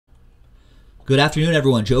Good afternoon,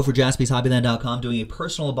 everyone. Joe for JaspysHobbyland.com doing a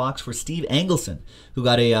personal box for Steve Engelson, who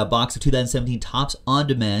got a box of 2017 Topps On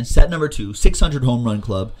Demand, set number 2, 600 Home Run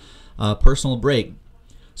Club, personal break.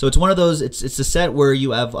 So it's one of those, it's a set where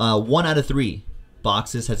you have 1 out of 3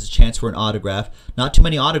 boxes has a chance for an autograph. Not too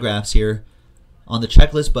many autographs here on the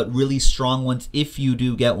checklist, but really strong ones if you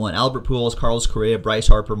do get one. Albert Pujols, Carlos Correa, Bryce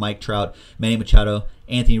Harper, Mike Trout, Manny Machado,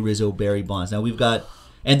 Anthony Rizzo, Barry Bonds. Now we've got,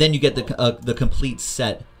 and then you get the complete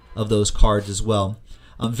set of those cards as well.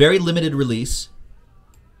 Very limited release.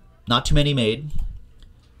 Not too many made.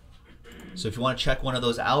 So if you want to check one of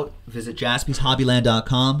those out, visit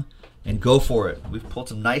JaspysHobbyland.com and go for it. We've pulled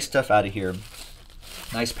some nice stuff out of here.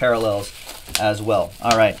 Nice parallels as well.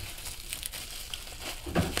 All right.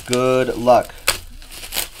 Good luck.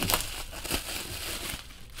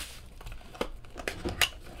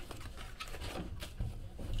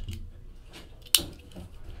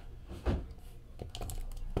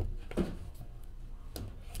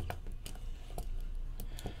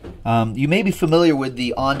 You may be familiar with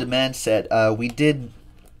the on-demand set. We did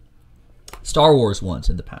Star Wars once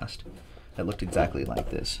in the past that looked exactly like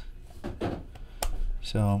this.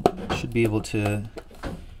 So should be able to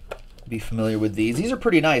be familiar with these. These are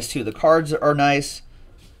pretty nice too. The cards are nice.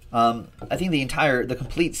 I think the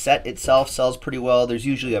complete set itself sells pretty well. There's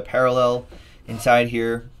usually a parallel inside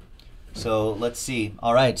here. So let's see.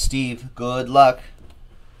 All right, Steve, good luck.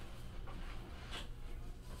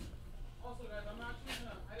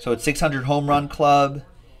 So it's 600 Home Run Club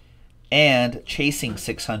and Chasing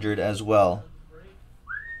 600 as well.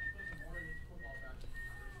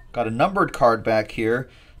 Got a numbered card back here.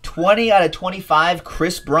 20 out of 25,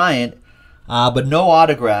 Chris Bryant, but no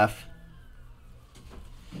autograph.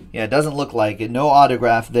 Yeah, it doesn't look like it. No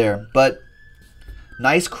autograph there. But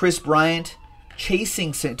nice Chris Bryant.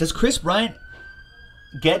 Chasing. Does Chris Bryant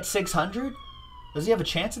get 600? Does he have a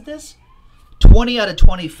chance at this? 20 out of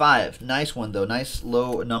 25. Nice one, though. Nice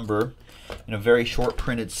low number in a very short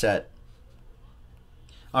printed set.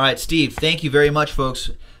 All right, Steve, thank you very much,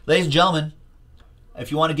 folks. Ladies and gentlemen,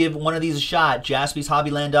 if you want to give one of these a shot,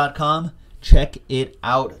 JaspysHobbyland.com. Check it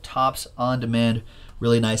out. Topps On Demand.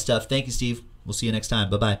 Really nice stuff. Thank you, Steve. We'll see you next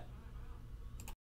time. Bye-bye.